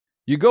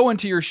You go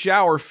into your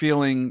shower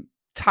feeling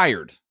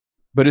tired,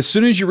 but as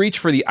soon as you reach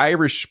for the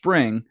Irish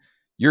Spring,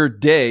 your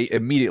day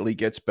immediately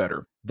gets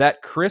better.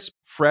 That crisp,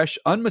 fresh,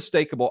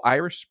 unmistakable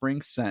Irish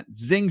Spring scent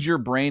zings your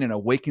brain and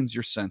awakens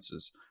your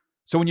senses.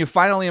 So when you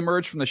finally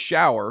emerge from the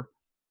shower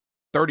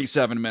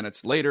 37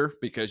 minutes later,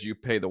 because you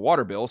pay the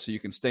water bill so you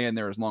can stay in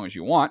there as long as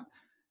you want,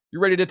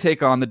 you're ready to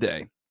take on the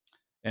day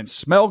and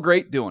smell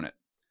great doing it.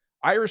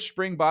 Irish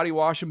Spring Body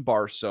Wash and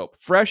Bar Soap.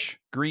 Fresh,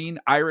 green,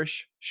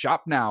 Irish.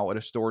 Shop now at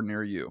a store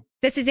near you.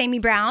 This is Amy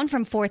Brown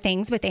from 4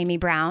 Things with Amy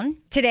Brown.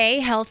 Today,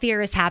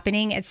 healthier is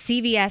happening at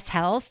CVS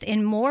Health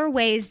in more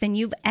ways than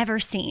you've ever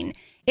seen.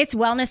 It's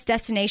wellness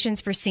destinations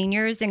for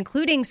seniors,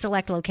 including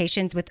select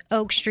locations with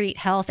Oak Street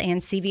Health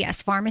and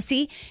CVS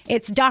Pharmacy.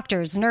 It's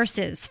doctors,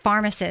 nurses,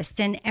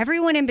 pharmacists, and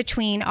everyone in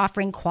between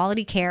offering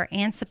quality care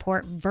and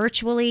support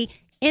virtually,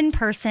 in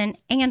person,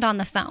 and on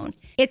the phone.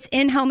 It's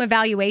in-home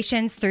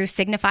evaluations through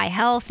Signify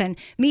Health and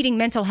meeting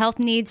mental health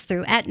needs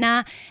through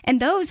Aetna. And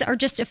those are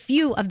just a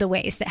few of the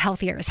ways that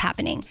healthier is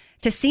happening.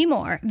 To see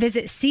more,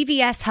 visit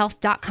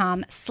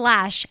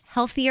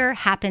cvshealth.com/healthier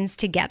happens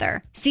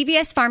together.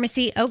 CVS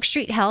Pharmacy, Oak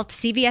Street Health,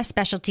 CVS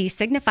Specialty,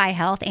 Signify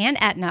Health,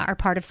 and Aetna are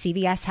part of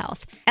CVS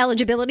Health.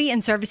 Eligibility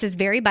and services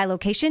vary by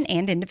location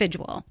and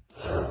individual.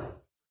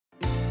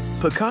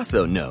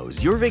 Pacaso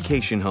knows your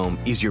vacation home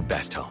is your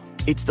best home.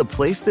 It's the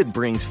place that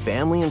brings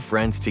family and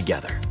friends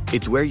together.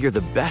 It's where you're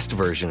the best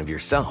version of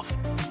yourself.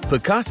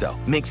 Pacaso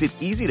makes it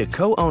easy to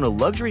co-own a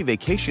luxury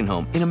vacation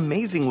home in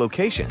amazing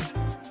locations.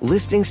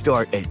 Listings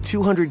start at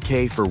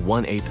 $200K for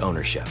 1/8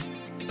 ownership.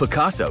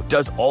 Pacaso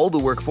does all the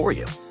work for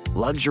you.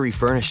 Luxury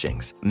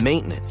furnishings,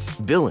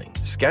 maintenance, billing,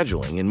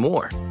 scheduling, and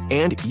more.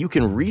 And you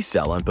can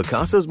resell on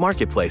Pacaso's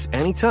marketplace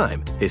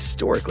anytime,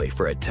 historically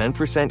for a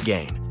 10%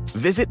 gain.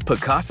 Visit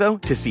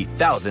Pacaso to see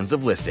thousands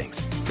of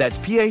listings. That's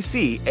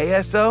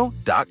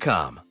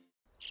PACASO.com.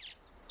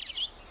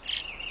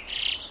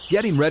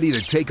 Getting ready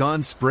to take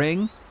on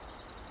spring?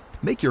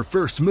 Make your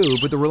first move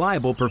with the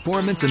reliable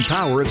performance and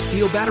power of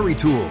Steel battery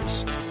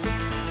tools.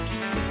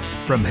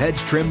 From hedge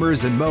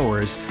trimmers and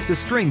mowers to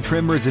string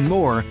trimmers and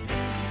more,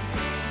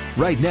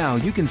 right now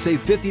you can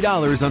save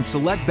 $50 on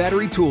select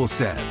battery tool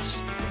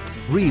sets.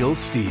 Real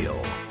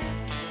Steel.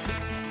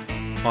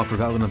 Offer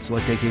valid on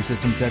select AK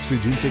system sets through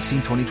June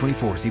 16,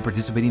 2024. See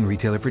participating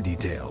retailer for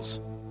details.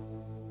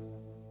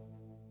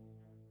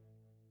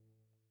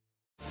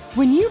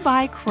 When you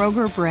buy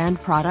Kroger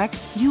brand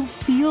products, you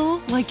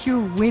feel like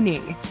you're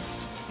winning.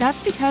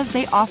 That's because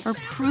they offer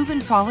proven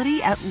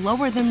quality at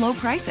lower than low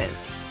prices.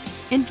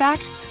 In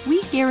fact,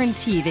 we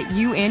guarantee that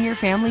you and your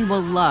family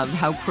will love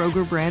how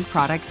Kroger brand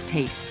products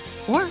taste,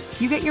 or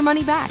you get your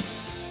money back.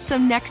 So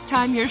next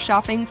time you're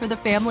shopping for the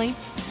family,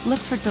 look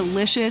for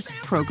delicious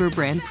Kroger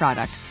brand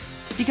products,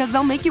 because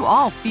they'll make you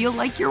all feel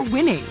like you're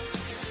winning.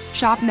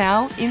 Shop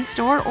now,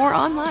 in-store, or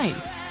online.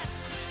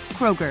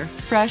 Kroger,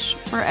 fresh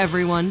for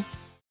everyone.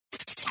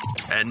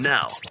 And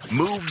now,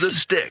 Move the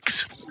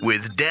Sticks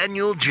with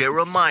Daniel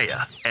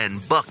Jeremiah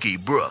and Bucky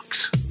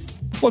Brooks.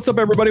 What's up,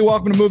 everybody?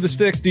 Welcome to Move the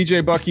Sticks.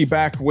 DJ Bucky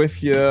back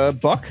with you.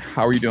 Buck,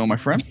 how are you doing, my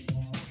friend?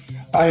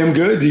 I am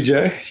good,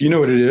 DJ. You know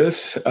what it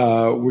is.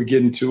 We're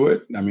getting to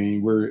it. I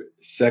mean, we're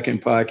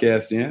second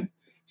podcast in.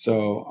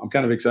 So I'm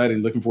kind of excited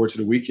and looking forward to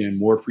the weekend.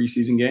 More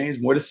preseason games,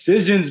 more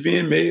decisions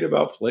being made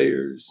about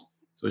players.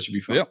 So it should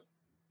be fun. Yep.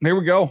 Here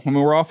we go. I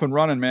mean, we're off and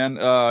running, man.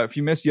 If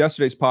you missed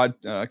yesterday's pod,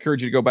 I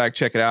encourage you to go back,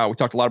 check it out. We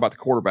talked a lot about the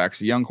quarterbacks,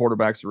 the young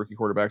quarterbacks, the rookie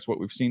quarterbacks, what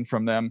we've seen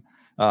from them.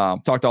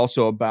 Talked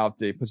also about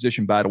the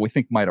position battle we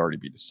think might already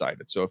be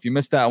decided. So if you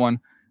missed that one,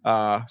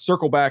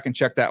 circle back and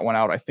check that one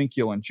out. I think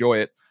you'll enjoy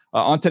it.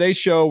 On today's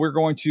show, we're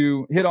going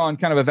to hit on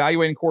kind of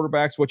evaluating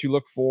quarterbacks, what you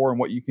look for and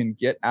what you can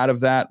get out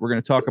of that. We're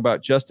going to talk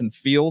about Justin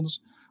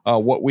Fields,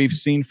 what we've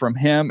seen from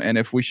him, and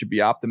if we should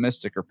be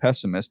optimistic or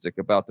pessimistic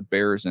about the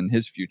Bears and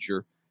his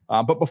future.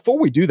 But before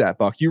we do that,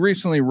 Buck, you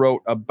recently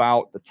wrote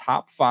about the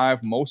top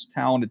 5 most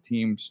talented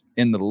teams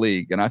in the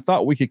league. And I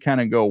thought we could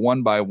kind of go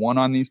one by one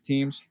on these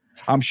teams.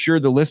 I'm sure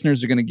the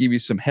listeners are going to give you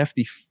some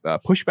hefty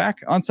pushback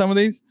on some of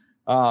these.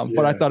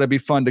 But I thought it'd be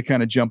fun to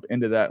kind of jump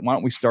into that. Why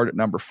don't we start at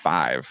number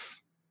 5?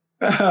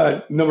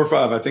 Number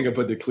 5, I think I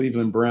put the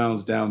Cleveland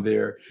Browns down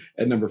there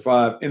at number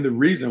 5. And the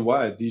reason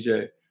why,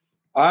 DJ,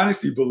 I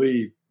honestly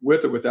believe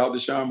with or without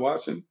Deshaun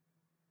Watson,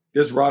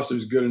 this roster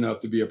is good enough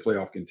to be a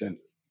playoff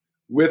contender.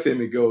 With him,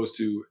 it goes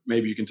to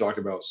maybe you can talk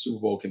about Super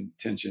Bowl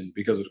contention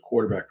because of the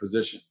quarterback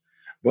position.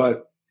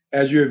 But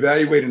as you're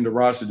evaluating the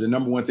roster, the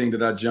number one thing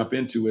that I jump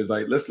into is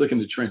like, let's look in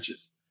the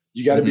trenches.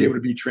 You got to be able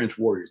to be trench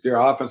warriors. Their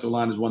offensive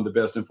line is one of the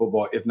best in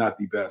football, if not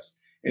the best.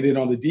 And then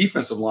on the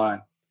defensive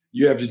line,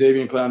 you have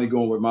Jadeveon Clowney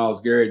going with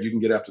Myles Garrett. You can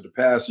get after the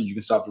passer. You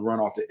can stop the run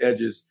off the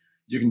edges.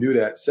 You can do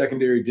that.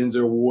 Secondary,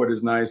 Denzel Ward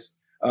is nice.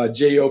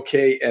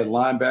 JOK at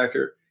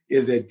linebacker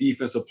is that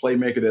defensive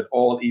playmaker that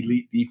all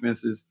elite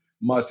defenses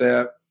must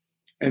have.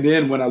 And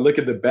then when I look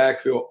at the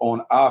backfield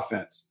on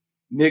offense,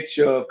 Nick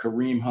Chubb,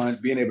 Kareem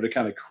Hunt, being able to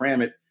kind of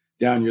cram it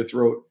down your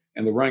throat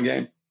and the run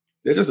game,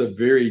 they're just a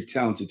very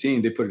talented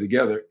team. They put it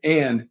together.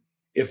 And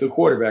if the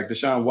quarterback,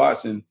 Deshaun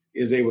Watson,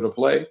 is able to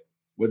play,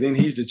 Well, then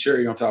he's the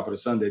cherry on top of the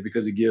sundae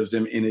because he gives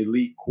them an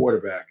elite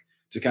quarterback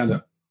to kind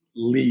of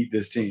lead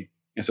this team.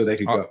 And so they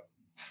could go.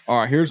 All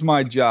right, here's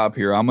my job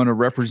here. I'm going to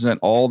represent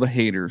all the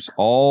haters,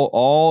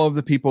 all of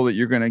the people that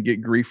you're going to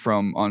get grief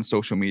from on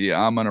social media.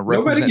 I'm going to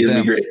represent Nobody gives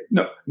them. me grief.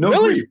 No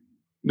Really?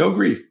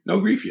 grief. No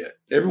grief yet.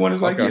 Everyone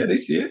is like, Okay. yeah, they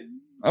see it.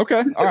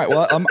 Okay. All right.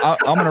 Well, I'm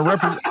going to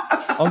represent.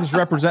 I'll just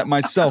represent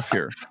myself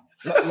here.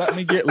 Let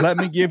me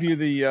give you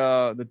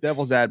the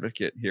devil's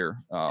advocate here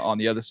on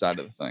the other side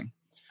of the thing.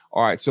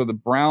 All right. So the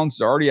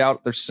Browns are already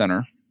out their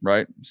center,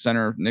 right?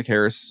 Center Nick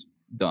Harris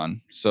done.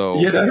 So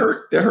Yeah, that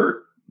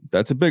hurt.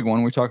 That's a big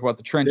one. We talk about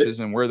the trenches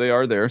and where they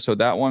are there. So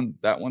that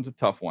one's a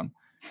tough one.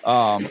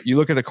 You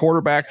look at the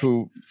quarterback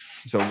who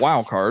is a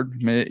wild card.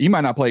 I mean, he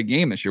might not play a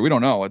game this year. We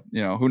don't know.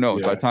 Who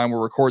knows? Yeah. By the time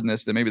we're recording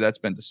this, then maybe that's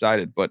been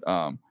decided. But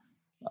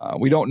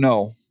we don't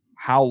know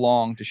how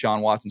long Deshaun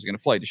Watson's going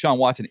to play. Deshaun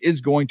Watson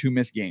is going to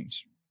miss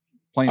games.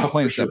 Plain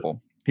and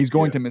simple. He's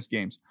going to miss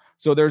games.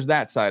 So there's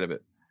that side of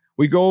it.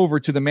 We go over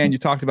to the man you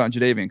talked about,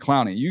 Jadeveon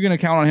Clowney. You going to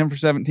count on him for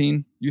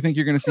 17? You think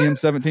you're going to see him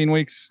 17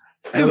 weeks?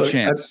 No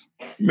chance.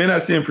 May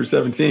not see him for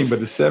 17, but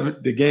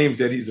the games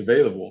that he's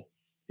available,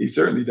 he's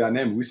certainly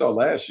dynamic. We saw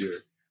last year.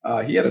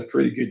 He had a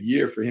pretty good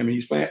year for him.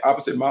 He's playing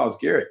opposite Myles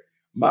Garrett.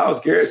 Myles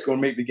Garrett's going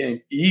to make the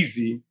game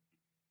easy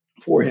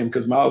for him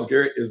because Myles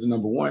Garrett is the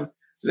number one.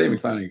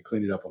 Jadeveon Clowney can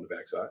clean it up on the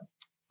backside.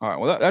 All right.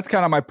 Well, that's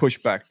kind of my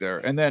pushback there.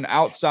 And then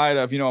outside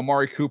of,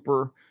 Amari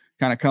Cooper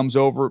kind of comes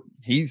over.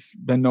 He's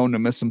been known to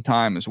miss some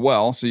time as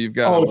well. So you've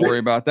got to worry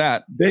about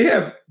that. They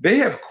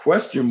have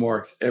question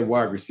marks at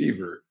wide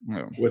receiver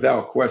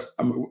without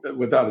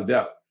a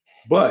doubt.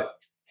 But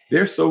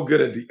they're so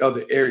good at the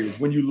other areas.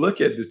 When you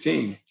look at the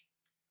team,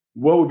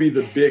 what would be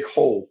the big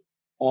hole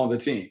on the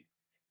team?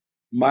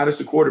 Minus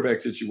the quarterback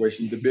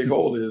situation, the big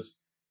hole is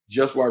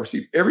just wide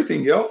receiver.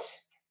 Everything else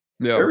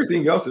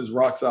is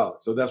rock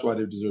solid. So that's why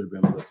they deserve to be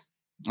on the list.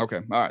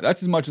 Okay. All right.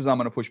 That's as much as I'm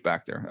going to push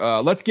back there.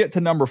 Let's get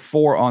to number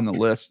 4 on the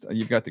list.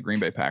 You've got the Green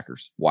Bay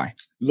Packers. Why?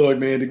 Look,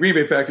 man, the Green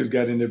Bay Packers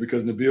got in there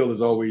because Nabil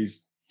is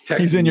always texting.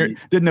 He's in your.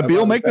 Did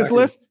Nabil make this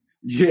list?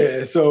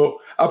 Yeah. So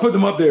I put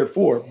them up there at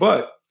 4.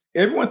 But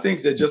everyone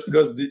thinks that just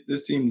because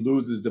this team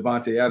loses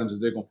Davante Adams, that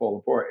they're going to fall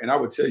apart. And I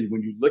would tell you,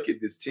 when you look at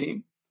this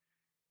team,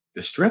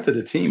 the strength of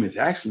the team is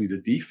actually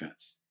the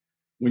defense.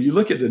 When you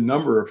look at the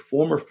number of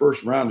former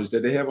first rounders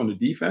that they have on the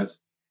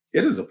defense,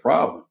 it is a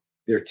problem.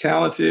 They're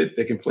talented.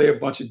 They can play a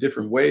bunch of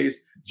different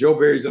ways. Joe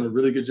Barry's done a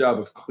really good job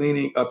of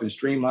cleaning up and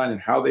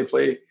streamlining how they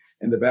play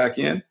in the back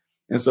end.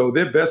 And so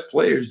their best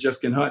players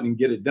just can hunt and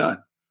get it done.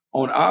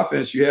 On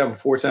offense, you have a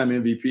 4-time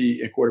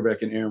MVP and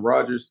quarterback in Aaron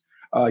Rodgers.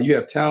 You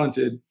have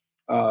talented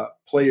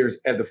players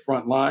at the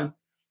front line.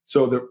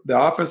 So the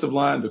offensive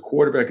line, the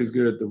quarterback is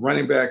good. The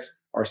running backs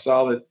are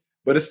solid.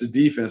 But it's the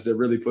defense that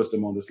really puts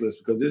them on this list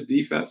because this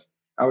defense,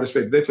 I would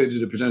expect they play to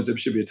the percentage, it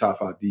should be a top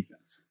 5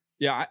 defense.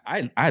 Yeah,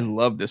 I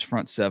love this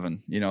front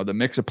 7. The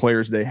mix of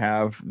players they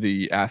have,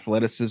 the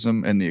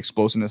athleticism and the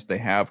explosiveness they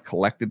have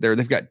collected there.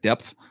 They've got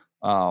depth.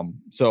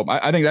 So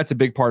I think that's a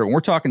big part of it. When we're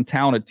talking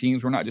talented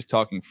teams, we're not just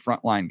talking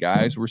frontline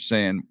guys. We're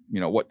saying,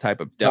 what type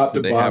of depth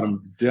do they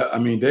bottom,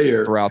 have they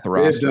are throughout the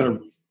roster.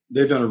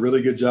 They've done a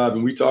really good job.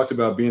 And we talked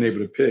about being able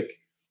to pick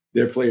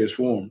their players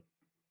for them.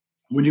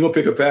 When you're going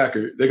to pick a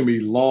Packer, they're going to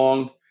be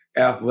long,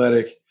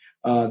 athletic.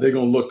 They're going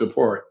to look the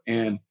part.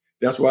 And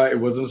that's why it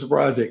wasn't a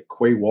surprise that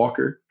Quay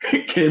Walker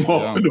came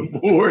off of the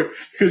board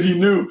because you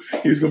knew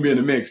he was going to be in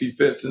the mix. He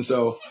fits. And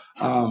so,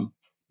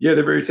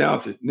 they're very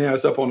talented. Now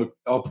it's up on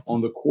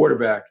the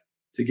quarterback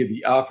to get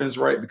the offense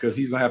right because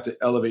he's going to have to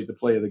elevate the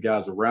play of the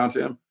guys around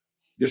him.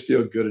 They're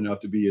still good enough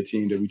to be a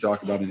team that we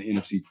talked about in the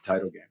NFC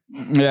title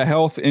game. Yeah,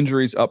 health,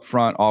 injuries up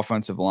front,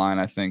 offensive line,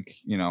 I think,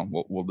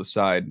 we'll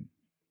decide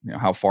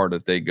how far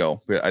did they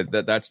go.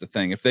 That's the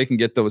thing. If they can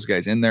get those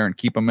guys in there and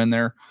keep them in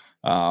there,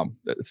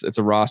 it's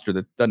a roster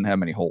that doesn't have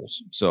many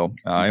holes. So,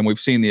 and we've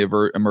seen the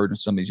emergence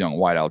of some of these young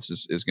wideouts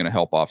is going to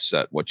help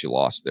offset what you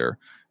lost there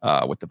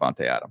with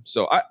Davante Adams.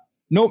 So,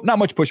 not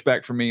much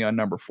pushback for me on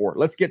number 4.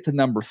 Let's get to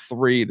number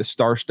 3, the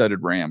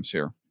star-studded Rams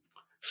here.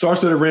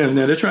 Star-studded Rams.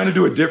 Now, they're trying to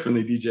do it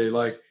differently, DJ.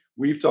 Like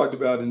we've talked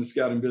about in the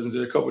scouting business,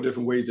 there are a couple of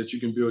different ways that you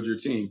can build your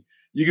team.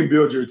 You can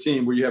build your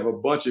team where you have a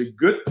bunch of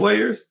good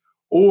players,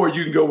 or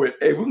you can go with,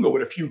 we can go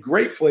with a few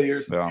great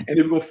players, and then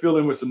we're going to fill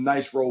in with some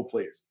nice role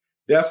players.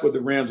 That's what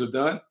the Rams have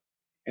done,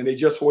 and they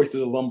just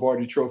hoisted a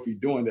Lombardi trophy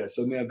doing that.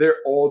 So now they're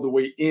all the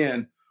way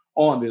in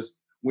on this.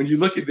 When you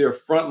look at their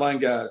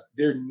frontline guys,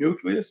 their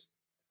nucleus,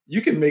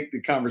 you can make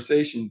the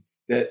conversation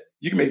that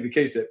you can make the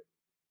case that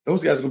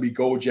those guys are going to be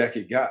gold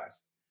jacket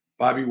guys.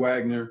 Bobby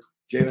Wagner,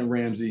 Jalen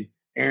Ramsey,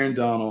 Aaron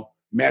Donald,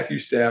 Matthew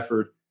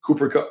Stafford,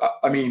 Cooper Kupp.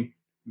 I mean,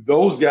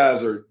 those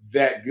guys are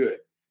that good.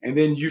 And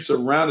then you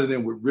surrounded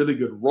them with really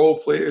good role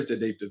players that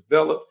they've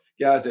developed,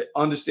 guys that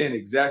understand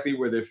exactly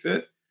where they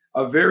fit.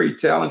 A very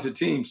talented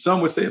team.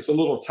 Some would say it's a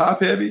little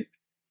top heavy,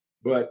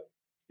 but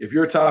if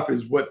your top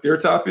is what their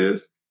top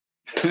is,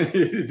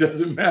 it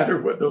doesn't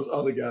matter what those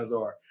other guys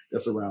are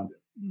that's around it.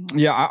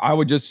 Yeah, I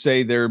would just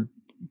say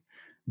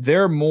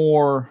they're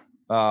more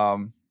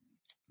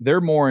they're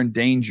more in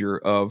danger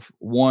of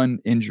one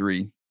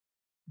injury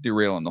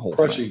derailing the whole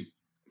thing.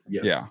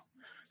 Yes. Yeah.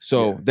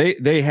 So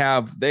they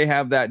have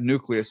that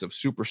nucleus of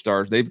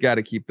superstars. They've got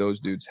to keep those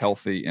dudes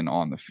healthy and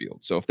on the field.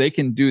 So if they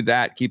can do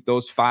that, keep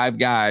those 5,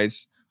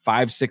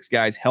 6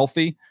 guys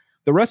healthy,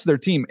 the rest of their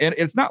team, and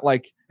it's not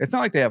like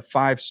they have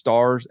 5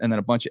 stars and then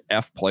a bunch of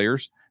F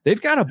players.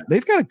 They've got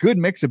a good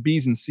mix of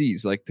B's and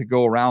C's like to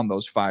go around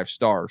those 5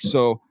 stars.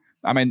 So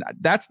I mean,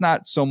 that's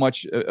not so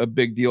much a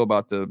big deal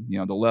about the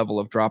level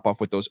of drop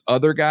off with those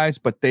other guys,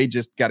 but they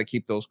just got to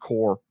keep those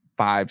core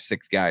 5,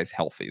 6 guys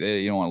healthy.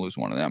 You don't want to lose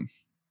one of them.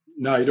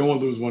 No, you don't want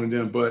to lose one of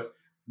them. But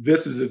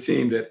this is a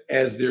team that,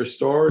 as their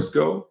stars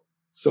go,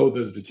 so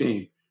does the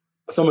team.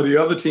 Some of the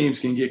other teams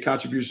can get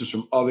contributions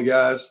from other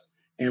guys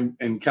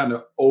and kind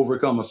of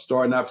overcome a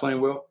star not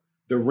playing well.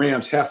 The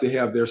Rams have to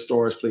have their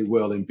stars play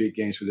well in big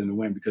games for them to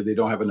win because they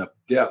don't have enough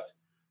depth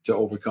to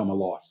overcome a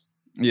loss.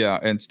 Yeah,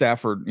 and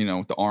Stafford,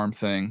 with the arm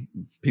thing,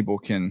 people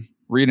can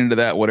read into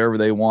that whatever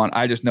they want.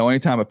 I just know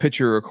anytime a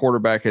pitcher or a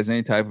quarterback has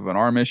any type of an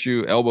arm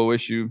issue, elbow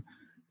issue,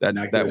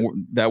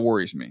 that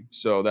worries me.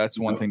 So that's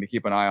one thing to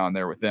keep an eye on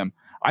there with them.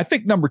 I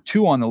think number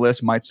 2 on the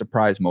list might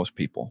surprise most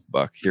people,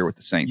 Buck, here with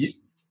the Saints.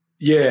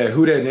 Yeah,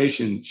 Who Dat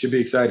Nation should be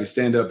excited to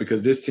stand up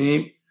because this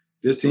team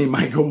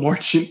might go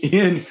marching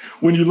in.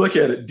 When you look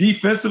at it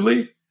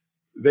defensively,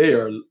 they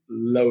are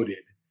loaded.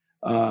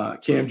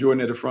 Cam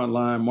Jordan at the front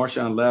line,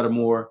 Marshawn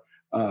Lattimore,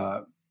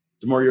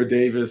 Demario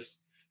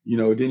Davis,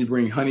 then you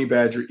bring Honey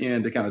Badger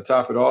in to kind of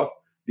top it off.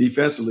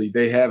 Defensively,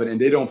 they have it,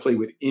 and they don't play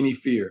with any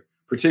fear,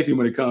 particularly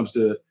when it comes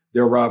to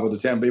their rival, the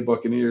Tampa Bay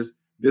Buccaneers.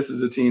 This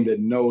is a team that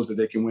knows that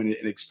they can win it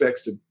and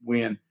expects to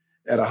win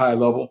at a high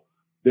level.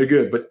 They're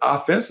good. But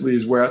offensively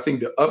is where I think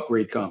the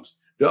upgrade comes.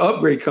 The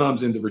upgrade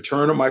comes in the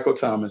return of Michael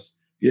Thomas,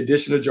 the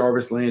addition of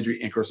Jarvis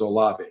Landry, and Chris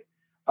Olave.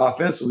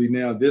 Offensively,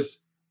 now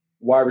this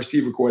wide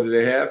receiver core that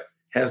they have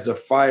has the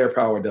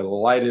firepower to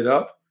light it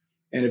up.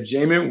 And if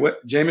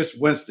Jameis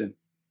Winston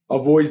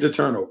avoids the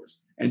turnovers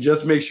and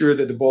just make sure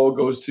that the ball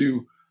goes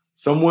to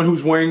someone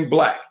who's wearing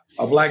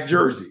a black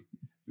jersey,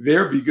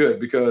 they'll be good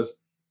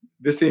because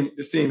this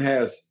team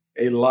has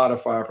a lot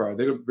of firepower.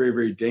 They're a very,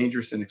 very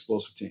dangerous and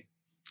explosive team.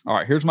 All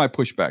right, here's my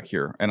pushback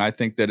here, and I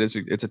think that it's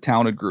a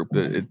talented group.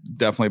 It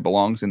definitely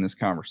belongs in this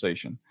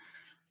conversation.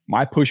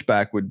 My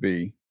pushback would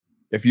be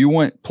if you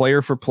went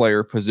player for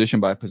player, position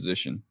by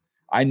position.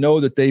 I know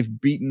that they've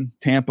beaten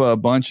Tampa a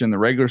bunch in the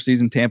regular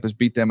season. Tampa's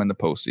beat them in the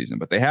postseason,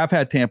 but they have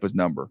had Tampa's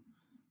number.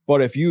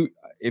 But if you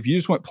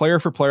just went player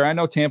for player, I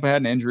know Tampa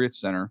had an injury at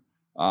center,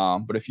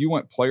 but if you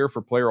went player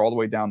for player all the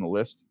way down the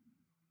list,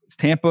 does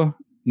Tampa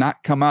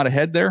not come out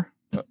ahead there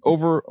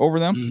over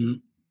them?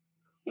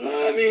 Mm-hmm.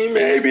 I mean,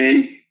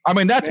 maybe. I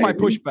mean, that's my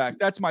pushback.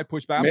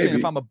 I'm saying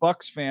if I'm a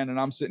Bucs fan and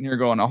I'm sitting here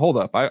going, now hold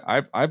up,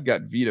 I've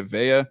got Vita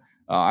Vea,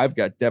 I've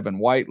got Devin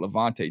White,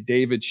 Levante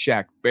David,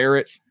 Shaq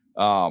Barrett,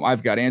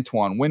 I've got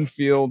Antoine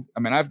Winfield. I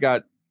mean, I've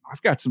got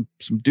some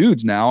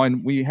dudes now,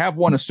 and we have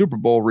won a Super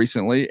Bowl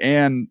recently,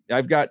 and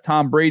I've got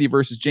Tom Brady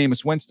versus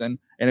Jameis Winston.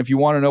 And if you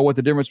want to know what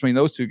the difference between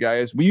those two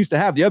guys, we used to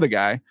have the other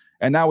guy,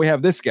 and now we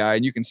have this guy,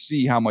 and you can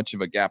see how much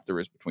of a gap there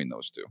is between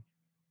those two.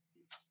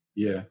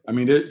 Yeah, I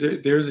mean,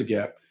 there's a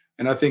gap,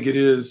 and I think it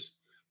is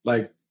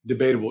like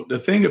debatable. The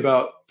thing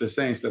about the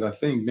Saints that I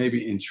think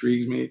maybe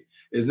intrigues me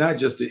is not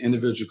just the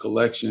individual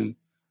collection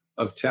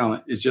of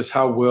talent, it's just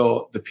how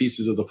well the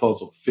pieces of the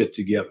puzzle fit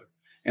together.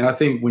 And I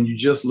think when you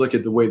just look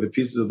at the way the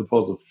pieces of the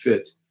puzzle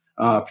fit,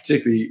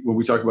 particularly when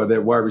we talk about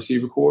that wide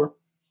receiver core,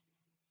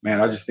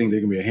 man, I just think they're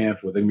going to be a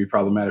handful. They're going to be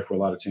problematic for a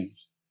lot of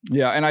teams.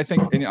 Yeah, and I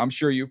think, and I'm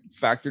sure you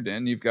factored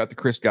in, you've got the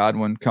Chris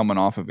Godwin coming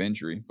off of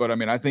injury. But, I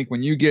mean, I think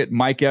when you get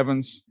Mike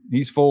Evans,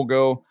 he's full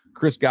go.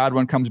 Chris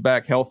Godwin comes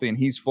back healthy and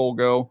he's full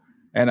go.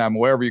 And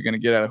wherever you're going to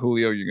get out of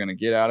Julio, you're going to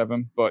get out of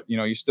him. But,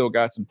 you still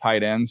got some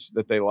tight ends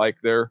that they like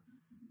there.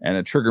 And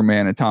a trigger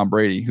man and Tom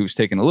Brady, who's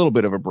taking a little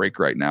bit of a break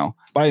right now.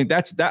 But I think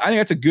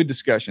that's a good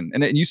discussion.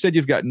 And you said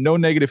you've got no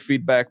negative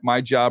feedback.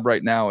 My job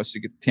right now is to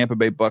get Tampa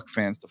Bay Buck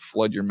fans to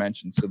flood your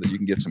mentions so that you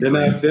can get some.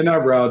 They're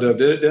not riled up.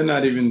 They're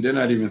not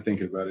even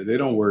thinking about it. They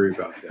don't worry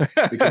about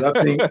that because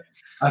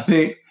I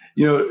think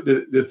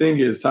the thing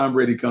is Tom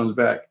Brady comes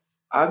back.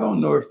 I don't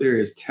know if they're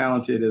as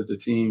talented as the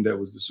team that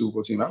was the Super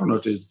Bowl team. I don't know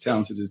if they're as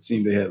talented as the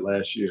team they had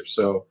last year.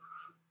 So.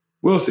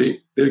 We'll see.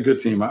 They're a good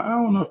team. I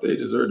don't know if they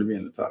deserve to be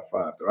in the top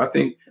 5, though. I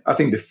think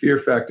the fear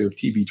factor of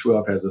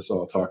TB12 has us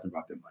all talking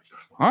about them like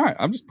that. All right,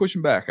 I'm just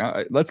pushing back.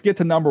 Let's get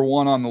to number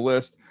 1 on the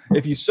list.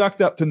 If you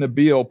sucked up to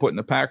Nabil putting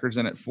the Packers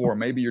in at 4,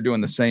 maybe you're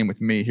doing the same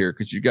with me here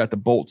because you got the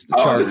Bolts, the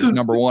Chargers,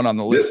 number 1 on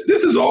the list.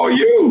 This is all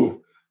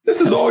you. This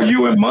is all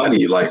you and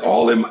money, like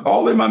all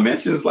in my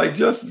mentions, like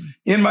just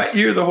in my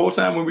ear the whole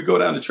time when we go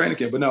down to training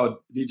camp. But no,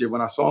 DJ,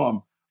 when I saw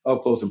him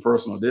up close and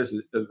personal, this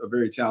is a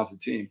very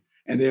talented team.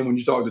 And then when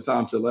you talk to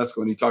Tom Telesco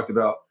and he talked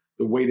about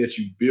the way that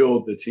you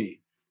build the team,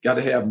 got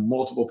to have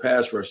multiple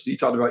pass rushes. He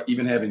talked about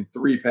even having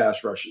 3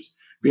 pass rushes,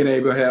 being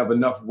able to have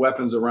enough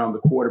weapons around the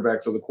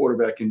quarterback so the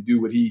quarterback can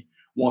do what he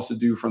wants to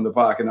do from the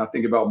pocket. And I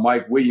think about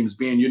Mike Williams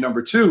being your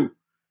number 2,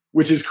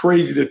 which is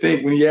crazy to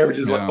think when he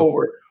averages like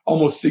over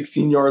almost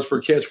 16 yards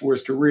per catch for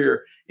his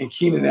career and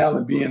Keenan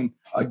Allen being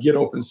a get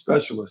open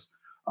specialist.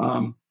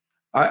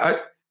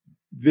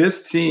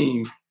 This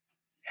team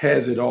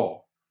has it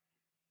all.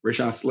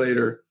 Rashawn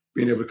Slater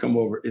being able to come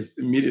over is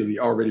immediately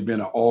already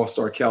been an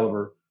all-star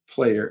caliber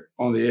player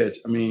on the edge.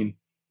 I mean,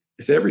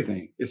 it's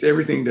everything. It's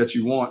everything that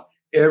you want,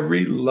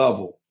 every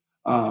level.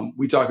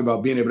 We talk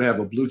about being able to have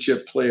a blue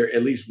chip player,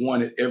 at least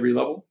one at every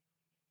level.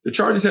 The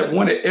Chargers have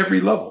one at every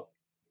level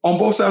on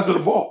both sides of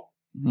the ball.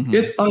 Mm-hmm.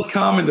 It's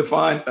uncommon to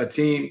find a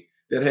team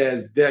that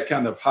has that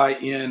kind of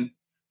high-end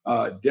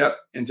depth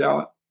and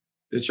talent.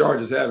 The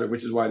Chargers have it,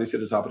 which is why they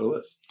sit at the top of the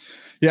list.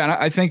 Yeah, and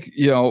I think,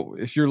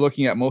 if you're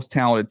looking at most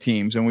talented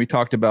teams, and we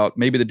talked about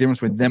maybe the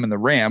difference with them and the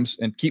Rams,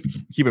 and keep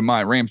in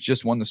mind, Rams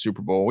just won the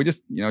Super Bowl. We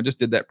just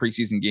did that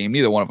preseason game.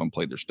 Neither one of them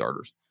played their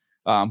starters.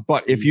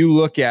 But if you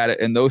look at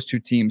it and those two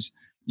teams,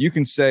 you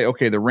can say,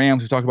 okay, the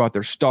Rams, we talk about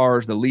their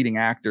stars, the leading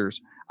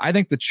actors. I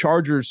think the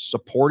Chargers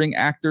supporting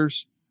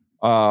actors,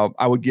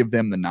 I would give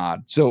them the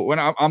nod. So when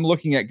I'm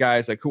looking at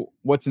guys like,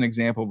 what's an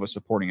example of a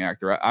supporting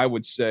actor? I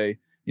would say,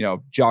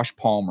 Josh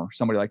Palmer,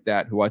 somebody like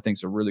that, who I think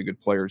is a really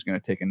good player, is going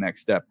to take a next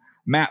step.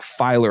 Matt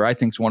Filer, I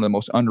think, is one of the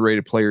most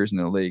underrated players in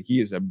the league.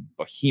 He is a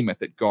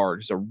behemoth at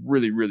guard. He's a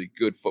really, really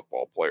good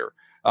football player.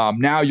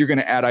 Now you're going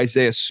to add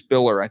Isaiah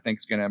Spiller, I think,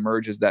 is going to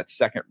emerge as that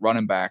second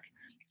running back.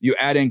 You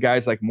add in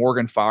guys like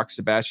Morgan Fox,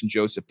 Sebastian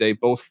Joseph Day,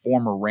 both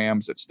former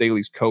Rams that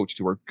Staley's coached,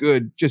 who are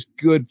good, just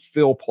good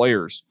fill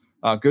players,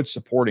 good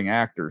supporting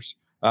actors.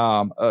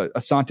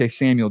 Asante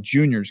Samuel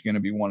Jr. is going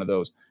to be one of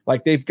those.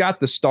 Like, they've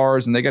got the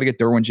stars and they got to get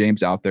Derwin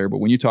James out there. But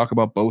when you talk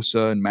about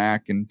Bosa and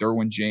Mack and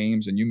Derwin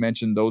James, and you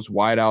mentioned those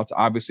wideouts,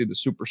 obviously the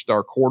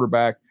superstar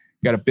quarterback,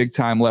 got a big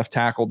time left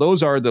tackle.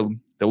 Those are the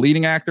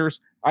leading actors.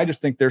 I just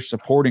think their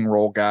supporting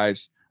role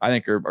guys, I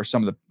think are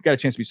some of got a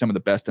chance to be some of the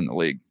best in the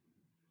league.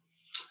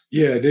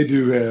 Yeah, they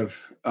do have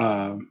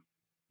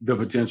the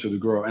potential to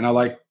grow. And I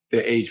like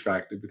the age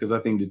factor, because I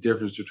think the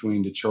difference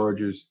between the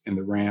Chargers and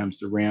the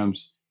Rams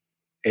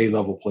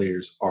A-level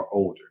players are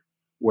older,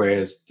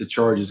 whereas the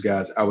Chargers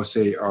guys, I would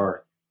say,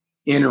 are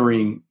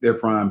entering their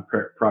prime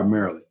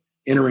primarily.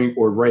 Entering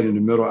or right in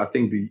the middle. I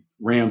think the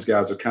Rams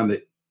guys are kind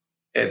of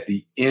at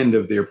the end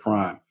of their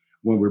prime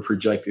when we're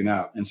projecting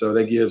out. And so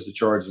that gives the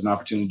Chargers an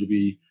opportunity to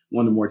be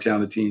one of the more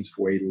talented teams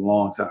for a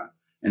long time.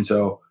 And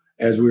so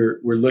as we're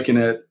looking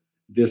at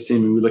this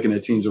team and we're looking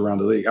at teams around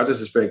the league, I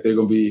just expect they're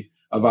going to be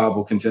a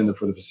viable contender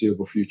for the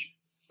foreseeable future.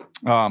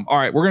 All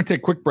right, we're going to take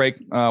a quick break.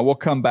 We'll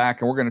come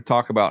back and we're going to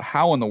talk about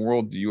how in the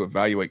world do you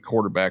evaluate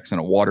quarterbacks in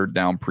a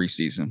watered-down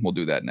preseason. We'll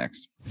do that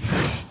next.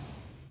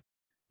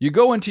 You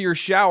go into your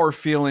shower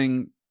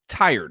feeling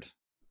tired,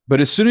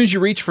 but as soon as you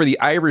reach for the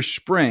Irish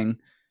Spring,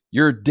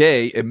 your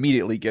day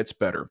immediately gets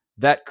better.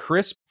 That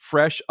crisp,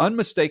 fresh,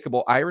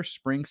 unmistakable Irish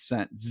Spring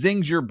scent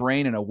zings your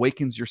brain and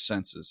awakens your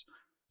senses.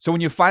 So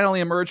when you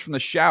finally emerge from the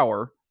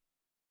shower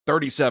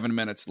 37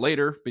 minutes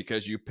later,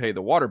 because you pay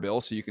the water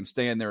bill so you can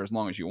stay in there as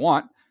long as you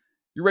want,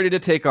 you're ready to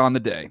take on the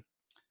day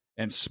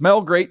and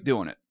smell great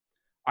doing it.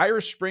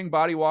 Irish Spring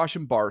Body Wash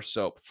and Bar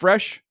Soap.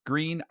 Fresh,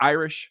 green,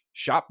 Irish.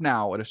 Shop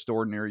now at a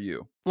store near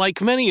you.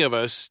 Like many of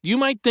us, you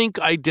might think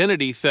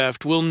identity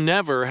theft will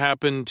never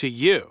happen to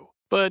you.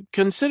 But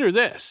consider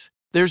this.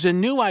 There's a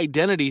new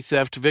identity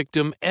theft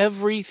victim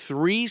every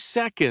 3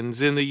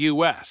 seconds in the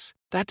U.S.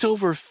 That's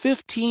over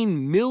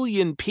 15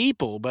 million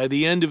people by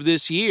the end of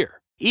this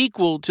year,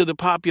 equal to the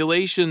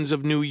populations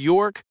of New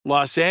York,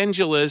 Los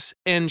Angeles,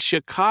 and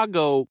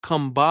Chicago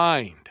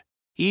combined.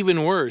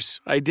 Even worse,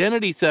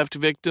 identity theft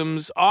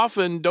victims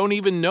often don't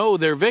even know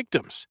they're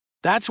victims.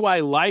 That's why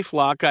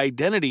LifeLock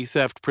Identity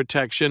Theft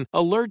Protection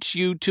alerts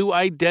you to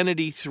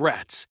identity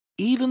threats,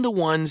 even the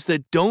ones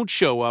that don't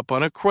show up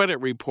on a credit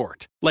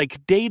report,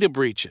 like data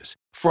breaches,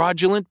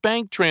 fraudulent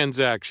bank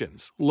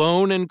transactions,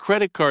 loan and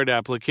credit card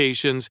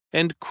applications,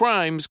 and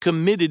crimes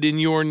committed in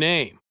your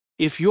name.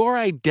 If your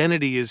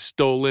identity is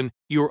stolen,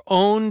 your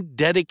own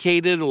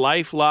dedicated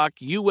LifeLock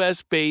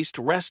U.S.-based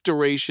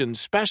restoration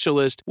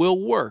specialist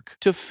will work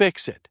to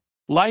fix it.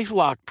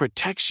 LifeLock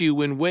protects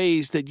you in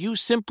ways that you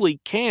simply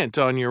can't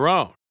on your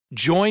own.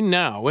 Join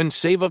now and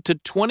save up to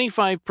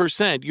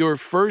 25% your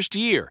first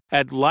year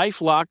at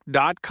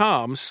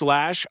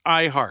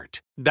LifeLock.com/iHeart.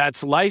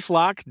 That's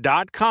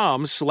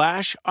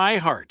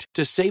LifeLock.com/iHeart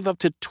to save up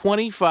to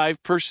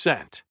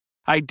 25%.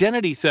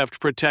 Identity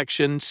theft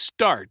protection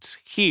starts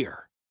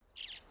here.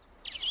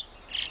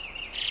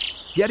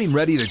 Getting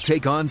ready to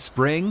take on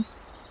spring?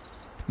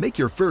 Make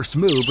your first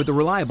move with the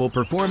reliable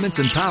performance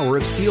and power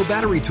of Steel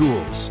battery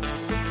tools.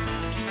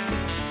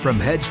 From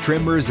hedge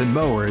trimmers and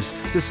mowers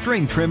to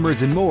string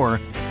trimmers and more,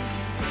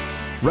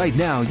 right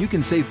now you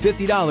can save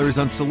 $50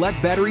 on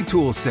select battery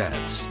tool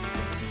sets.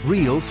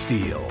 Real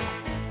Steel.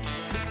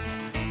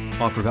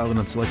 Offer valid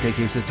on select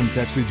AK system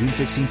sets through June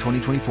 16,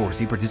 2024.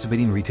 See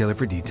participating retailer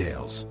for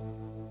details.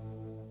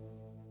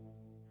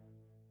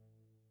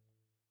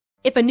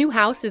 If a new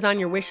house is on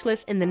your wish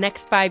list in the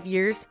next 5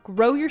 years,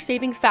 grow your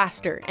savings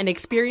faster and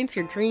experience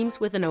your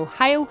dreams with an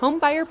Ohio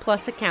Homebuyer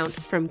Plus account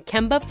from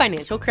Kemba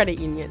Financial Credit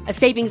Union. A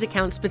savings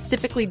account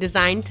specifically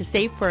designed to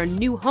save for a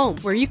new home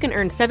where you can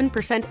earn 7%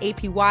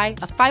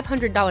 APY,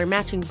 a $500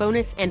 matching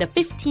bonus, and a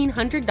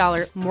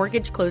 $1,500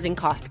 mortgage closing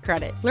cost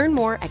credit. Learn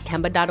more at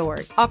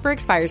Kemba.org. Offer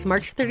expires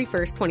March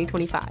 31st,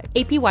 2025.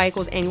 APY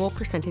equals annual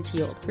percentage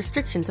yield.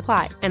 Restrictions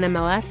apply.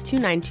 NMLS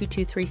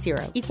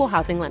 292230. Equal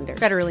housing lender.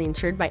 Federally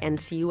insured by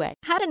NCUA.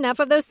 Had enough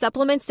of those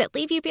supplements that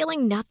leave you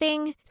feeling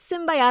nothing?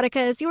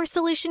 Symbiotica is your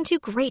solution to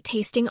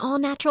great-tasting,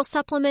 all-natural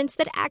supplements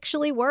that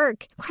actually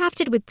work.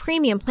 Crafted with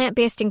premium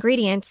plant-based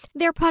ingredients,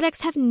 their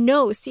products have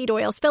no seed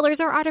oils, fillers,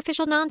 or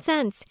artificial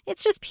nonsense.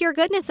 It's just pure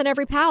goodness in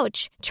every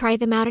pouch. Try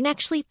them out and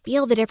actually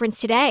feel the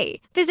difference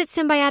today. Visit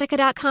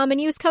Symbiotica.com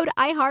and use code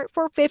IHEART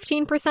for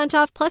 15%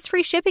 off plus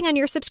free shipping on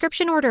your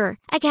subscription order.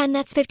 Again,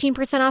 that's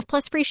 15% off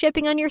plus free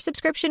shipping on your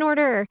subscription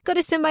order. Go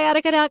to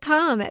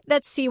Symbiotica.com.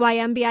 That's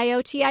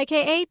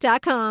CYMBIOTIKA.com.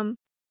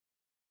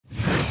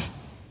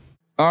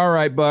 All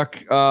right,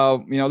 Buck.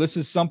 This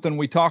is something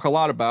we talk a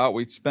lot about.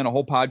 We spent a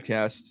whole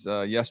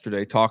podcast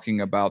yesterday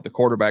talking about the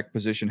quarterback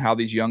position, how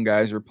these young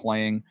guys are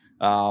playing,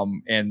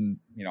 and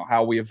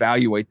how we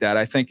evaluate that.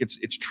 I think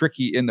it's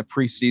tricky in the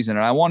preseason,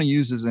 and I want to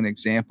use as an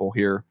example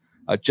here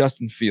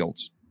Justin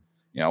Fields.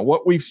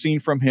 What we've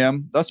seen from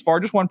him thus far,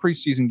 just one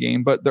preseason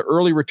game, but the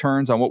early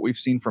returns on what we've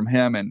seen from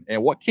him, and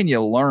what can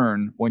you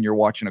learn when you're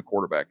watching a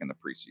quarterback in the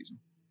preseason?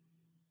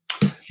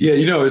 Yeah,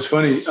 it's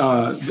funny.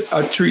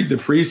 I treat the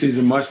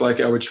preseason much like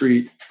I would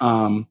treat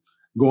going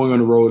on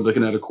the road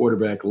looking at a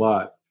quarterback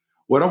live.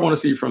 What I want to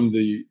see from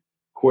the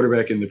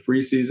quarterback in the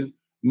preseason,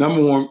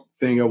 number one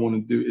thing I want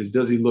to do is,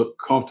 does he look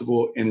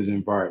comfortable in his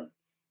environment?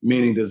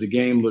 Meaning, does the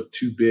game look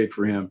too big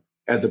for him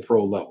at the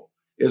pro level?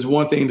 It's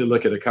one thing to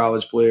look at a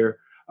college player.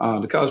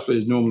 The college player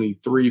is normally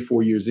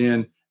 3-4 years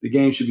in. The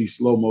game should be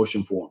slow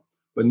motion for him.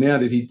 But now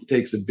that he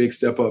takes a big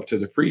step up to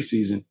the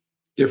preseason,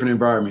 different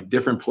environment,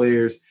 different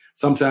players.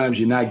 Sometimes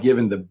you're not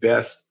given the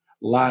best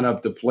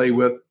lineup to play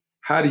with.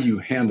 How do you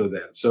handle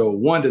that? So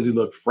one, does he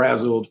look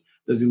frazzled?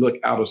 Does he look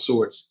out of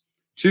sorts?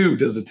 Two,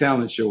 does the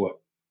talent show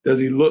up? Does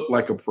he look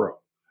like a pro?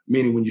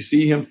 Meaning, when you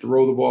see him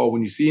throw the ball,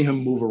 when you see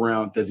him move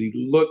around, does he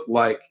look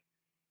like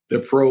the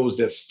pros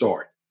that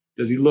start?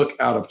 Does he look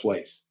out of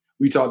place?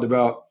 We talked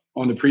about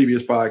on the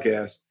previous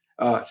podcast,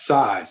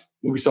 size.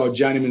 When we saw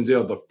Johnny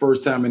Manziel the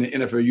first time in the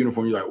NFL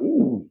uniform, you're like,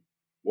 ooh,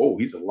 whoa,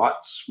 he's a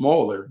lot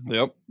smaller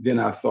than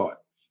I thought.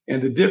 And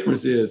the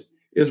difference is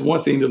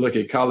one thing to look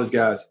at college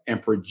guys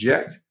and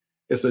project.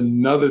 It's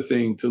another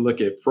thing to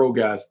look at pro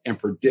guys and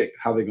predict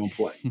how they're going to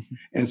play.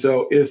 And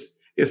so it's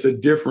a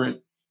different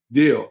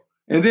deal.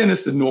 And then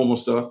it's the normal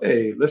stuff.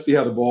 Hey, let's see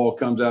how the ball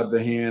comes out of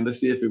the hand. Let's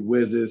see if it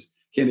whizzes.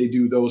 Can they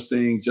do those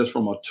things just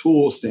from a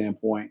tool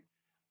standpoint?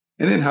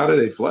 And then how do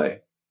they play?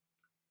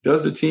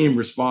 Does the team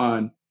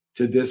respond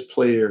to this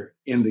player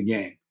in the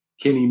game?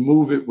 Can he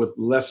move it with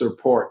lesser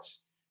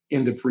parts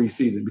in the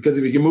preseason? Because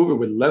if he can move it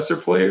with lesser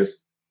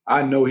players,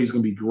 I know he's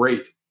going to be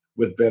great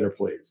with better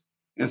players.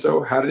 And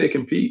so how do they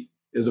compete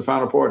is the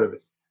final part of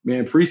it.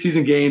 Man,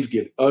 preseason games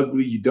get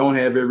ugly. You don't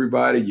have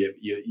everybody.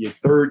 Your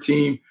third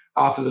team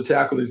offensive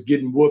tackle is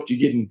getting whooped. You're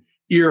getting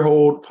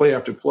ear-holed play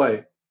after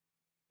play.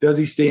 Does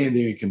he stay in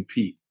there and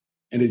compete?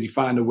 And does he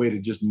find a way to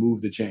just move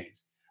the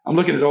chains? I'm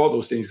looking at all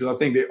those things because I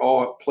think they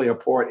all play a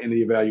part in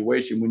the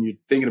evaluation when you're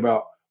thinking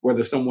about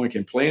whether someone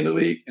can play in the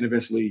league and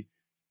eventually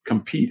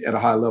compete at a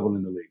high level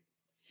in the league.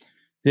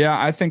 Yeah,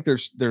 I think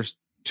there's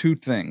two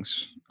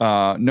things.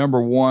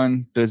 Number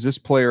one, does this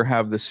player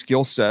have the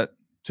skill set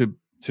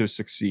to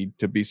succeed,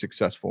 to be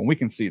successful? And we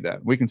can see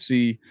that. We can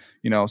see,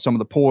 some of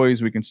the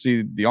poise. We can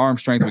see the arm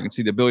strength. We can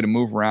see the ability to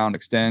move around,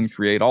 extend,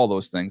 create, all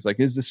those things. Like,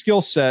 is the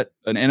skill set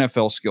an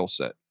NFL skill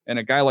set? And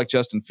a guy like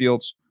Justin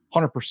Fields,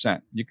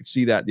 100%. You could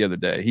see that the other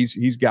day.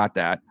 He's got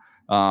that.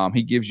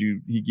 He gives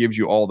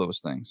you all those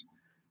things.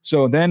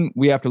 So then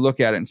we have to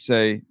look at it and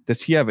say,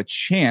 does he have a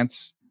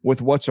chance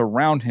with what's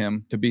around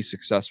him to be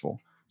successful?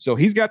 So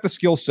he's got the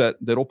skill set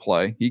that'll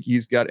play.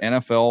 He's got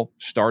NFL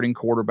starting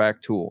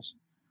quarterback tools.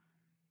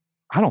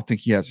 I don't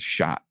think he has a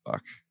shot,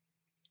 Buck.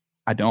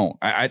 I don't.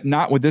 I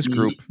not with this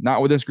group.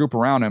 Not with this group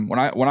around him. When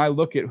I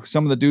look at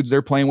some of the dudes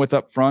they're playing with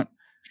up front,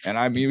 and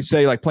I mean, you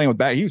say like playing with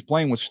back, he was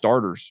playing with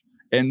starters,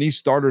 and these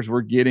starters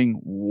were getting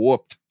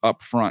whooped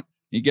up front.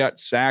 He got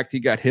sacked. He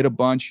got hit a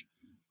bunch.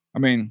 I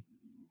mean,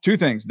 two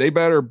things. They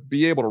better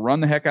be able to run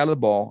the heck out of the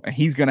ball, and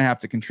he's going to have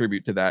to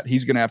contribute to that.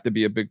 He's going to have to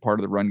be a big part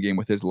of the run game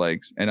with his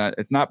legs. And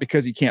it's not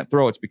because he can't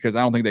throw. It's because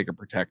I don't think they can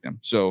protect him.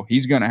 So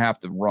he's going to have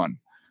to run.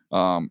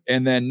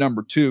 And then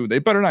number two, they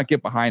better not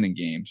get behind in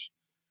games,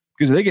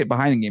 because if they get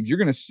behind in games, you're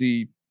going to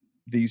see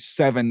these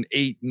 7,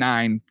 8,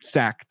 9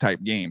 sack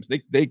type games.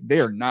 They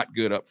are not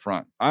good up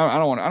front. I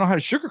don't know how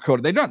to sugarcoat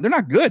it. They're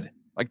not good.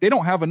 Like, they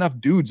don't have enough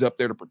dudes up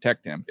there to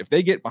protect him. If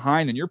they get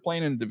behind, and you're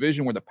playing in a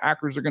division where the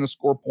Packers are going to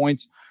score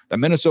points, the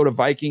Minnesota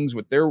Vikings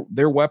with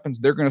their weapons,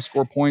 they're going to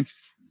score points.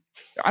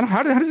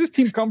 How does this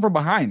team come from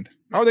behind?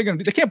 How are they going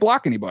to do? They can't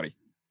block anybody.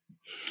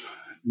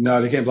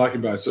 No, they can't block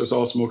your body. So it's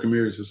all smoke and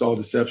mirrors. It's all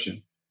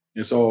deception.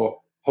 It's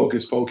all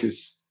hocus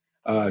pocus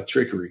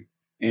trickery.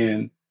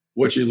 And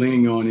what you're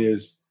leaning on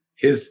is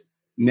his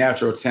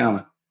natural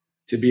talent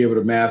to be able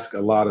to mask a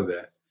lot of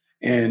that.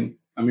 And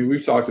I mean,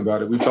 we've talked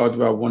about it. We've talked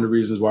about one of the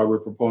reasons why we're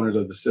proponent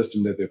of the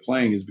system that they're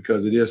playing is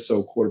because it is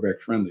so quarterback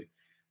friendly,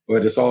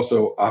 but it's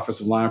also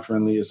offensive line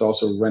friendly. It's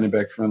also running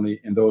back friendly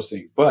and those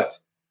things. But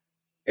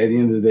at the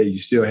end of the day, you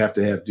still have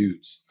to have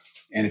dudes.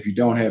 And if you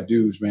don't have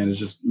dudes, man, it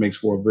just makes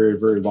for a very,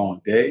 very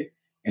long day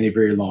and a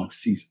very long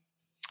season.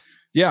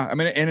 Yeah. I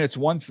mean, and it's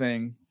one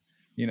thing,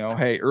 you know,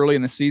 hey, early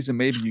in the season,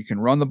 maybe you can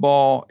run the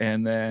ball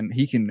and then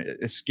he can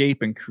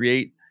escape and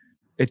create.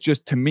 It's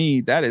just, to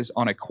me, that is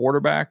on a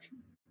quarterback.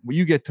 When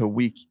you get to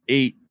week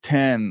 8,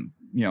 10,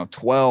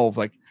 12,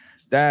 like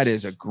that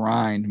is a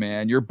grind,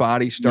 man. Your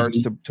body starts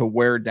to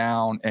wear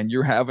down and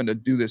you're having to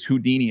do this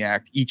Houdini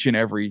act each and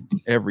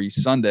every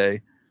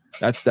Sunday.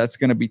 That's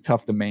going to be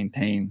tough to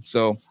maintain.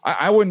 So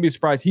I wouldn't be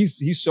surprised.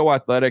 He's so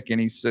athletic and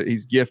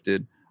he's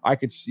gifted. I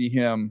could see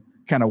him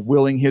kind of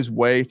willing his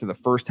way to the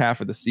first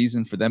half of the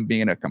season for them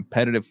being a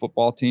competitive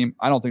football team.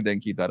 I don't think they can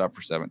keep that up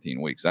for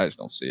 17 weeks. I just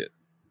don't see it.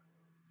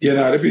 Yeah,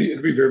 no, it'd be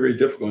very, very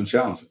difficult and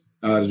challenging.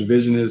 The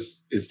division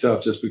is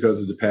tough just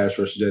because of the pass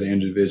rush that are in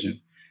the division.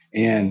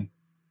 And,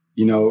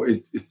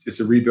 it's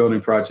a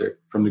rebuilding project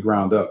from the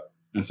ground up.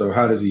 And so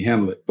how does he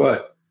handle it?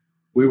 But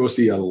we will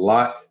see a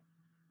lot.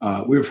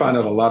 We will find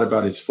out a lot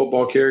about his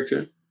football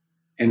character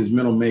and his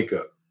mental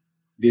makeup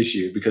this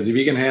year, because if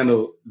he can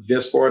handle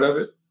this part of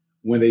it,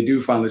 when they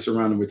do finally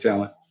surround him with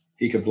talent,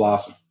 he could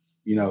blossom,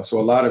 So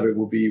a lot of it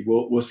will be,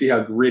 we'll see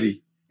how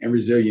gritty and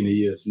resilient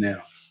he is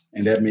now.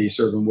 And that may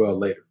serve him well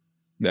later.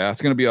 Yeah,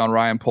 it's going to be on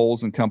Ryan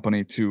Poles and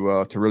company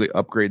to really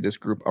upgrade this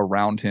group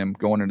around him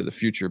going into the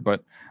future.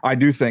 But I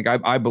do think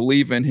I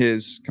believe in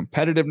his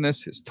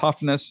competitiveness, his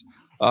toughness,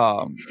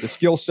 the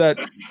skill set.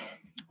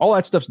 All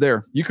that stuff's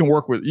there. You can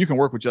work with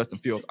Justin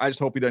Fields. I just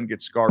hope he doesn't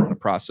get scarred in the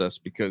process,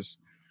 because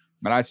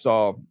I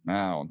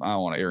don't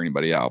want to air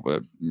anybody out,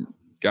 but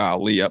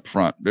golly, up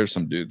front, there's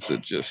some dudes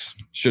that just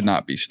should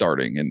not be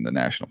starting in the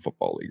National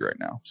Football League right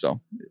now. So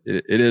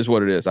it is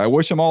what it is. I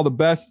wish them all the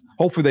best.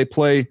 Hopefully they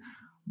play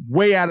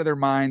way out of their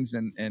minds.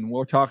 And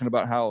we're talking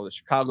about how the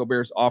Chicago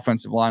Bears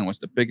offensive line was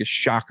the biggest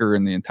shocker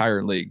in the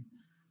entire league.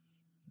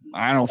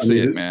 I don't see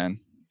it, man.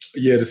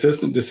 Yeah, the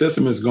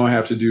system is going to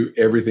have to do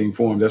everything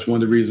for him. That's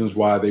one of the reasons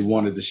why they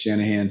wanted the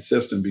Shanahan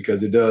system,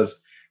 because it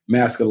does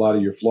mask a lot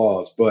of your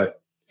flaws,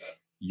 but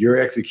your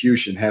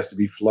execution has to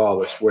be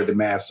flawless for it to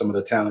mask some of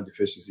the talent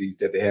deficiencies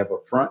that they have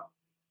up front.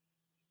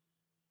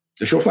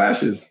 To show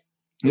flashes,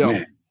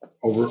 man,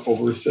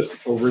 over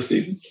a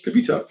season could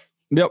be tough.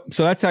 Yep.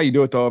 So that's how you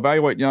do it, though.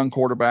 Evaluate young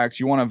quarterbacks.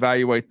 You want to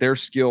evaluate their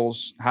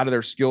skills. How do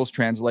their skills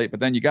translate? But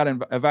then you got to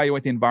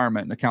evaluate the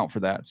environment and account for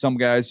that. Some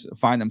guys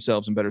find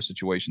themselves in better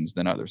situations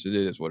than others. It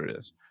is what it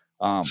is.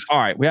 All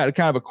right. We had a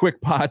kind of a quick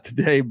pod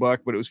today,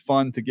 Buck, but it was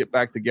fun to get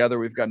back together.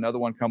 We've got another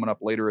one coming up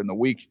later in the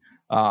week.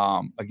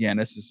 Again,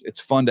 it's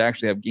fun to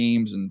actually have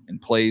games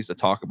and plays to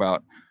talk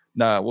about.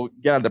 We'll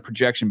get out of the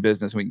projection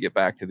business. We can get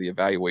back to the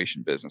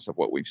evaluation business of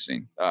what we've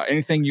seen.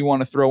 Anything you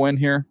want to throw in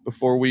here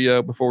before we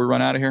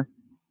run out of here?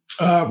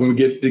 When we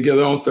get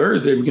together on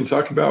Thursday, we can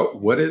talk about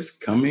what is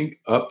coming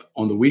up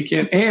on the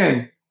weekend,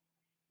 and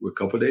we're a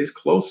couple of days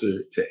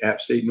closer to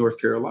App State, North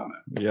Carolina.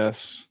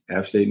 Yes,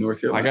 App State, North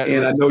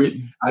Carolina.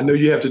 I know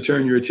you have to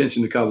turn your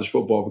attention to college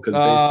football because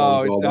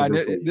baseball is all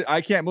over.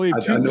 I can't believe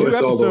two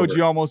episodes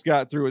you almost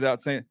got through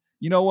without saying.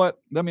 You know what?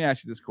 Let me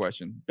ask you this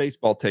question.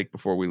 Baseball take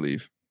before we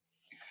leave.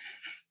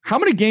 How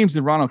many games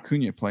did Ronald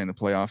Acuña play in the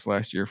playoffs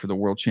last year for the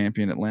world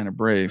champion Atlanta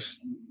Braves?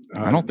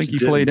 I don't think he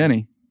played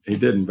any. He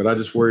didn't, but I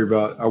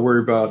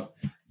worry about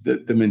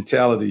the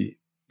mentality.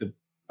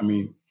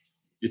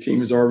 Your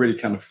team is already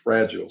kind of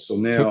fragile. So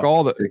now it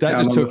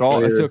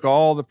took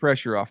all the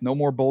pressure off. No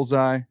more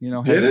bullseye.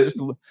 Did it?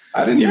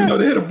 I didn't even know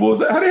they had a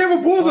bullseye. How do they have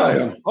a bullseye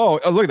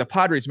on? Look, the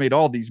Padres made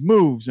all these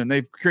moves and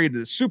they've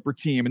created a super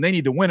team and they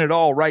need to win it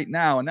all right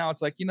now. And now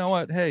it's like, you know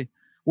what? Hey,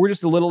 we're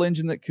just a little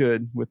engine that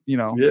could with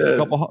a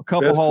couple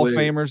Hall of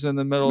Famers in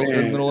the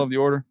middle of the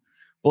order.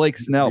 Blake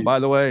Snell, by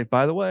the way.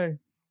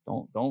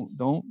 Don't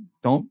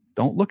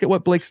look at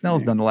what Blake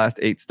Snell's done the last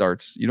 8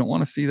 starts. You don't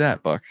want to see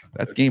that, Buck.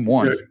 That's game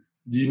 1.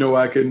 Do you know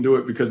why I couldn't do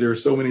it? Because there were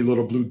so many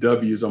little blue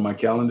W's on my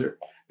calendar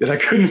that I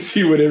couldn't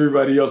see what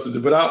everybody else was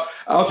doing. But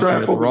I'll try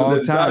and focus on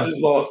that.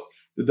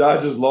 The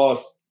Dodgers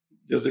lost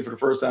just for the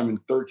first time in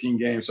 13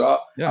 games. So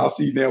I'll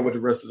see now what the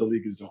rest of the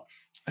league is doing.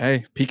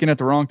 Hey, peaking at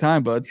the wrong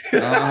time, bud. I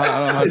don't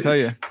know how to tell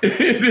you.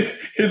 Is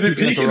it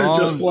peaking or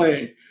just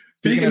playing?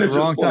 Peaking at the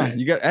wrong time.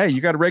 You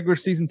got a regular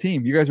season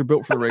team. You guys are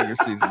built for the regular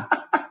season.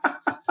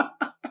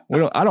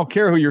 I don't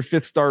care who your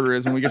 5th starter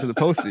is when we get to the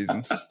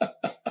postseason.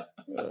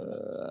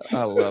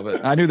 I love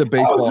it. I knew the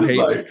baseball hate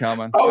was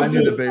coming. I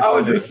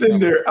was just sitting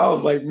there. I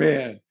was like,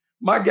 man,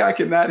 my guy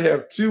cannot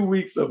have 2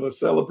 weeks of a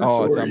celebratory.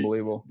 Oh, it's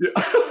unbelievable.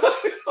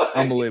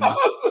 Unbelievable.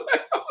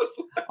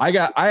 I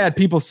had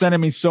people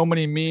sending me so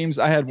many memes.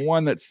 I had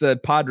one that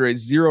said Padres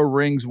 0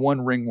 rings,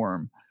 1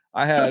 ringworm.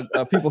 I had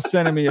people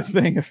sending me a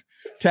thing of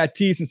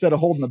Tatis. Instead of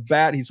holding a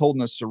bat, he's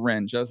holding a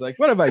syringe. I was like,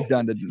 what have I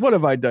done to deserve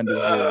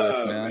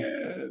this,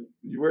 man?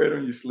 You wear it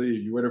on your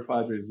sleeve. You wear the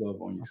Padres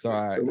love on your sleeve.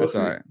 All right. So that's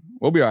all right.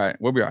 We'll be all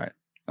right.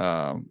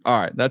 All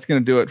right. That's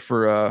going to do it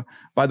for,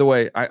 by the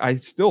way, I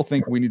still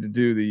think we need to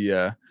do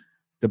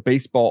the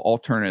baseball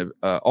alternate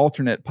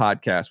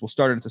podcast. We'll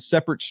start it. It's a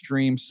separate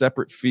stream,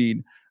 separate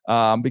feed,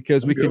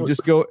 because we can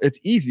just go, it's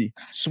easy.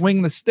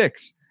 Swing the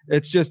sticks.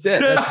 It's just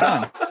it. That's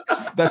done.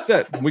 That's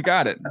it. We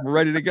got it. We're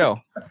ready to go.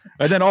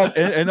 And then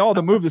all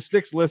the Move the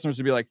Sticks listeners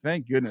would be like,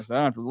 thank goodness I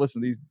don't have to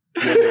listen to these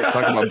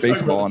talking about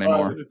baseball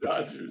anymore.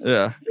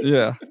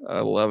 Yeah. I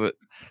love it.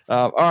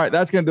 All right.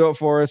 That's going to do it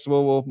for us.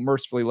 We'll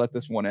mercifully let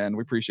this one end.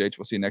 We appreciate you.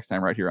 We'll see you next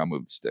time right here on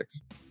Move the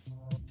Sticks.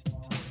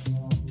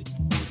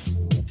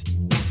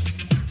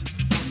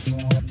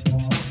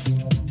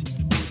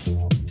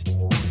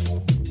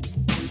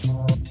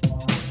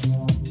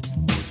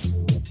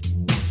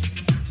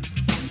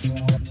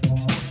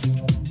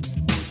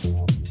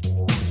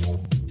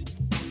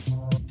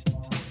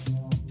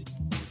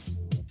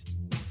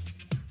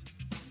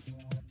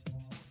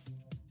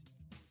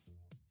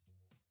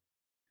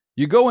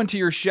 You go into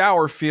your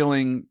shower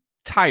feeling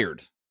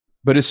tired,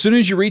 but as soon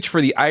as you reach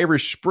for the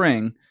Irish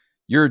Spring,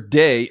 your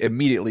day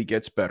immediately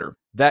gets better.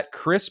 That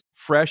crisp,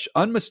 fresh,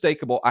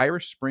 unmistakable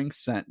Irish Spring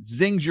scent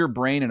zings your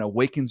brain and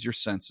awakens your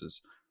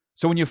senses.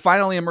 So when you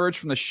finally emerge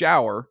from the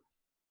shower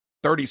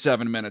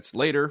 37 minutes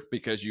later,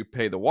 because you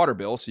pay the water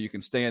bill so you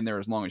can stay in there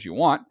as long as you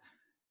want,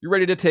 you're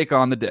ready to take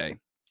on the day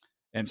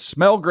and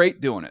smell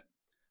great doing it.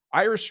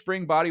 Irish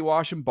Spring Body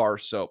Wash and Bar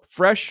Soap.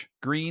 Fresh,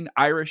 green,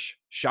 Irish.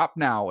 Shop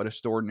now at a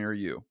store near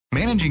you.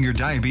 Managing your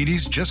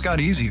diabetes just got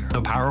easier.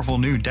 The powerful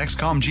new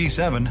Dexcom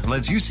G7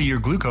 lets you see your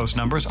glucose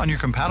numbers on your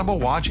compatible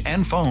watch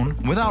and phone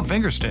without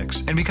finger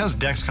sticks. And because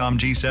Dexcom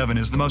G7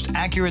 is the most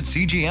accurate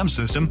CGM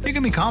system, you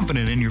can be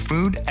confident in your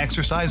food,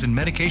 exercise, and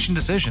medication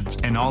decisions.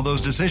 And all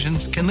those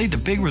decisions can lead to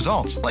big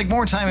results, like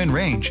more time in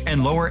range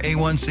and lower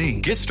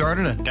A1C. Get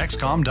started at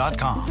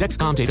Dexcom.com.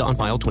 Dexcom data on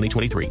file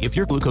 2023. If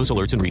your glucose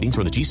alerts and readings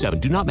from the G7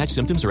 do not match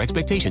symptoms or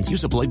expectations,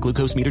 use a blood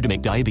glucose meter to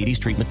make diabetes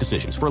treatment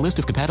decisions. For a list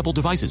of compatible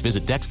devices,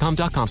 visit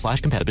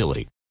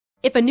Dexcom.com/compatibility.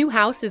 If a new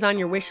house is on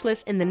your wish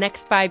list in the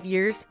next 5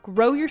 years,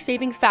 grow your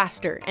savings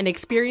faster and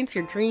experience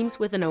your dreams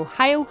with an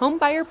Ohio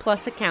Homebuyer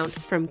Plus account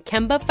from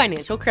Kemba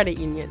Financial Credit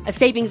Union. A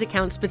savings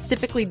account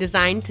specifically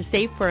designed to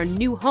save for a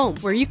new home,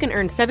 where you can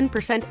earn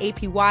 7%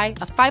 APY,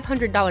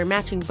 a $500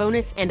 matching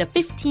bonus, and a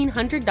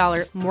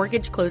 $1,500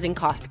 mortgage closing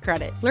cost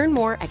credit. Learn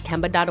more at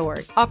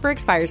Kemba.org. Offer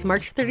expires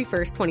March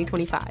 31st,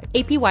 2025.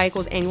 APY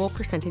equals annual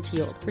percentage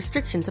yield.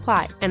 Restrictions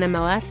apply.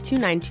 NMLS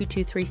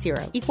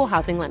 292230. Equal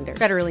housing lender.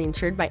 Federally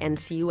insured by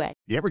NCUA.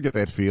 You ever get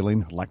that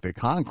feeling like the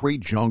concrete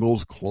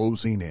jungle's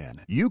closing in?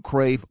 You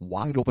crave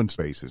wide open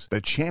spaces,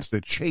 the chance to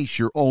chase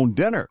your own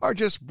dinner, or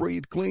just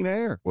breathe clean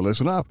air. Well,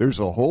 listen up. There's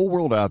a whole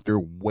world out there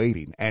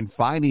waiting, and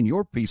finding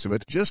your piece of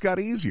it just got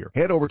easier.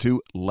 Head over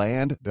to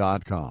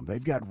Land.com.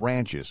 They've got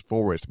ranches,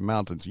 forests,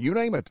 mountains, you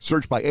name it.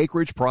 Search by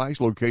acreage,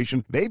 price,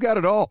 location. They've got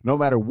it all. No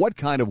matter what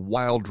kind of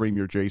wild dream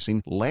you're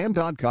chasing,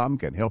 Land.com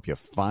can help you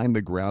find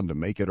the ground to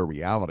make it a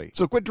reality.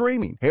 So quit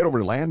dreaming. Head over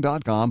to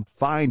Land.com,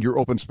 find your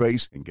open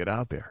space, and get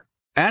out there.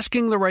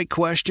 Asking the right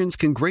questions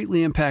can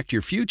greatly impact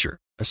your future,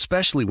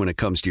 especially when it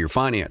comes to your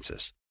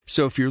finances.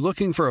 So if you're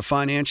looking for a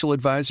financial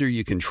advisor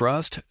you can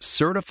trust,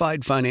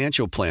 certified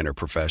financial planner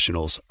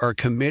professionals are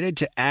committed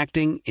to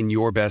acting in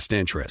your best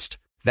interest.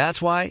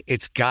 That's why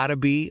it's got to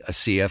be a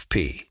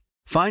CFP.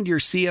 Find your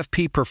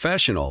CFP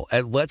professional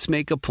at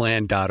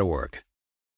letsmakeaplan.org.